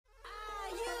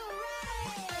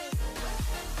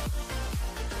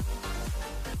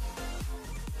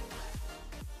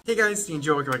Hey guys,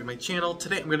 Joe, welcome back to my channel.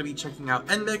 Today I'm going to be checking out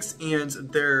NMIXX and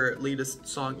their latest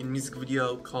song and music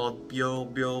video called Bio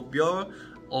Bio Bio,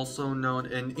 also known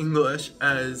in English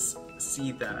as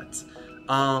See That.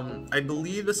 I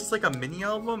believe this is like a mini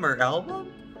album or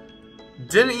album?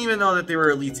 Didn't even know that they were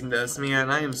releasing this, man.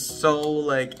 I am so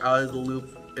like out of the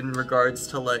loop in regards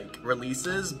to like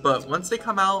releases, but once they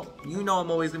come out, you know I'm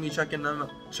always gonna be checking them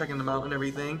out and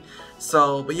everything.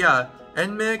 So, but yeah,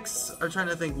 NMIXX, I'm trying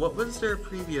to think, what was their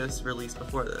previous release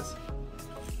before this?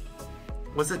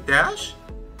 Was it Dash?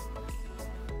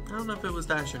 I don't know if it was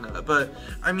Dash or not, but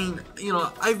I mean, you know,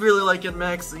 I really like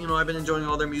NMIXX. You know, I've been enjoying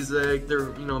all their music.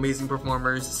 They're, you know, amazing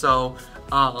performers. So,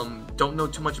 don't know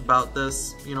too much about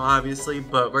this, you know, obviously,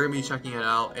 but we're gonna be checking it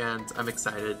out, and I'm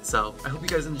excited. So, I hope you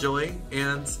guys enjoy,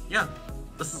 and yeah,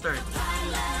 let's start.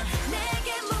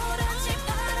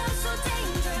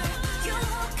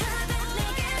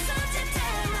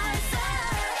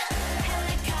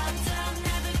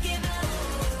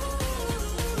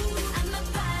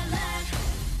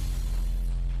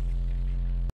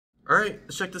 Alright,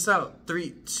 let's check this out.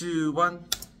 3, 2, 1.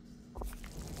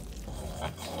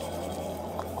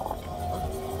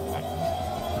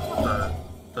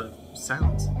 The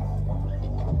sounds.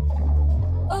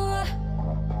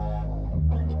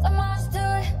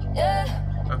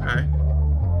 Okay.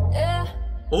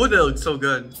 Oh, they look so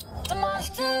good.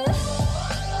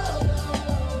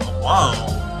 Wow.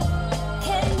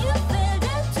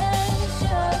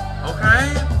 Okay.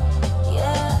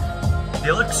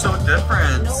 They look so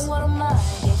different.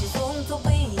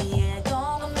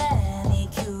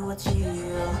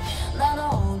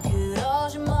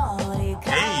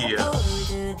 Hey. Oh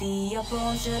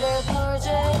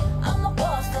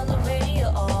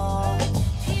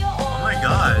my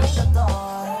gosh.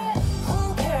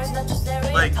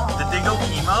 Like, did they go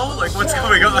emo? Like, what's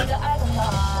going on?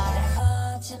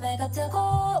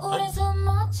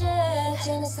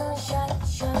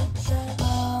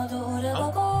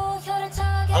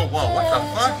 Oh, whoa, what the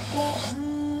fuck?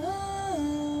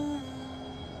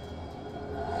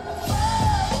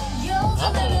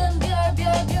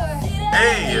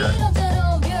 Hey!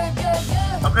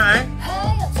 Okay.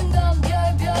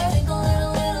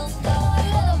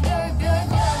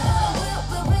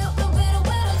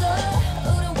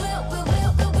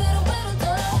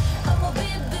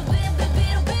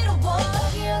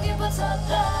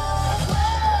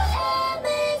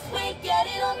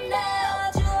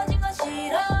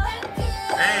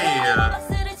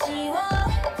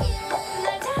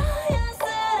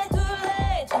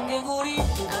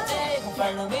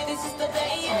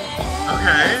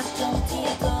 Okay.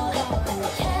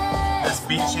 This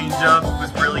beat change up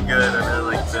was really good. I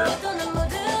really liked it.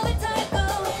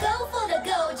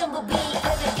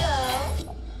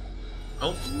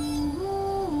 Oh.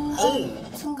 Oh.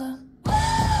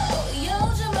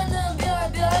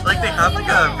 Like they have like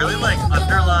a really like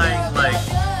underlying like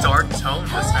dark tone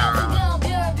this time around.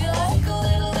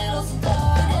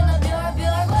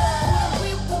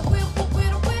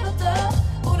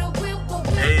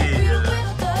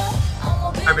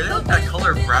 I really like that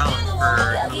color brown for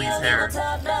Lily's hair.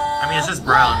 I mean, it's just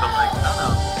brown, but like, I don't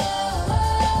know.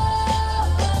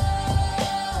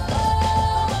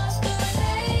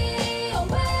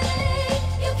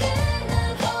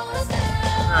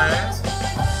 Okay.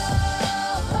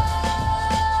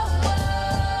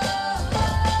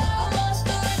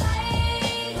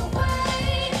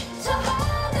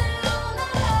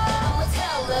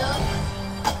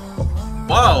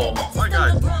 Whoa! Oh my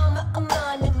god.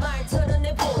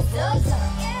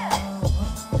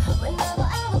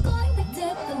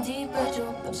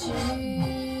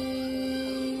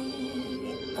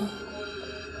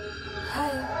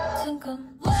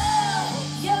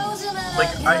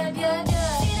 Like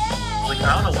I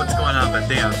don't know what's going on, but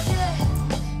damn.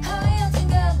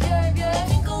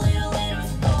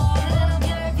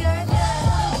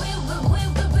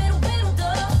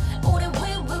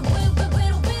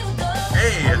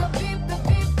 Hey. Oh.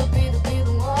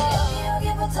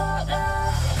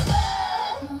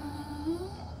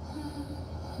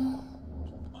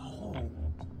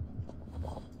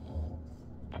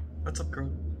 What's up, girl?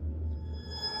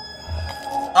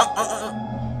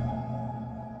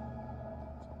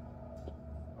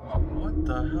 What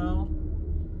the hell?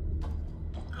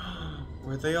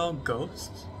 Were they all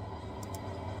ghosts?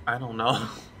 I don't know.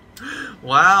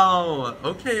 Wow.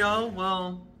 Okay, y'all.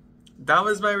 Well, that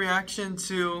was my reaction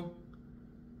to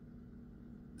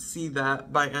See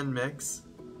That by NMIXX.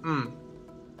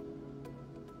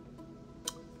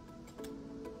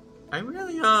 I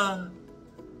really,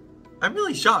 I'm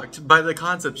really shocked by the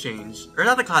concept change. Or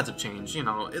not the concept change, you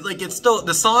know. It's still,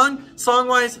 the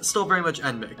song-wise, still very much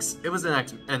NMIXX. It was an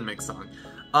NMIXX song.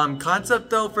 Concept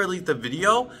though, for at least the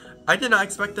video, I did not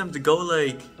expect them to go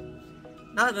like,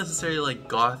 not necessarily like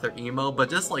goth or emo, but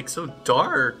just like so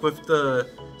dark with the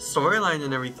storyline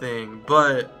and everything.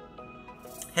 But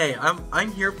hey,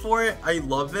 I'm here for it. I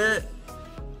love it.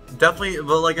 Definitely,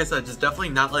 but like I said, just definitely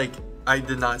not like, I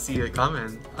did not see it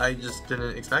coming. I just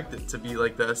didn't expect it to be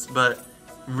like this, but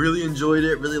really enjoyed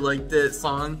it, really liked it.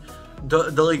 Song,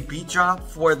 the like beat drop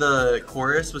for the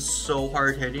chorus was so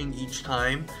hard hitting each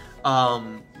time.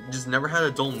 Just never had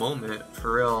a dull moment,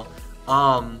 for real.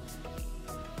 But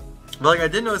like I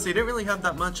did notice they didn't really have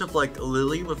that much of like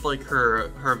Lily with like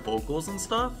her vocals and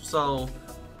stuff, so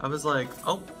I was like,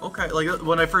 oh, okay. Like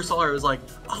when I first saw her, I was like,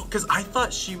 oh, because I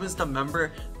thought she was the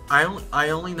member. I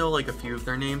only know like a few of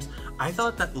their names. I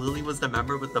thought that Lily was the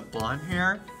member with the blonde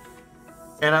hair.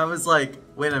 And I was like,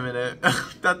 wait a minute,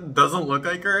 that doesn't look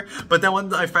like her. But then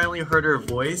when I finally heard her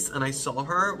voice and I saw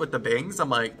her with the bangs, I'm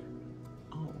like,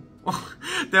 oh,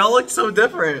 they all look so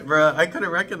different, bruh. I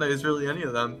couldn't recognize really any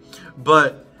of them.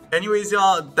 But anyways,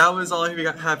 y'all, that was all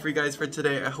I have for you guys for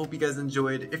today. I hope you guys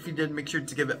enjoyed. If you did, make sure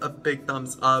to give it a big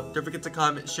thumbs up. Don't forget to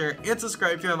comment, share, and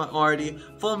subscribe if you haven't already.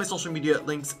 Follow my social media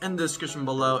links in the description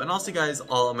below. And I'll see you guys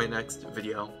all in my next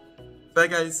video. Bye,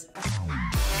 guys.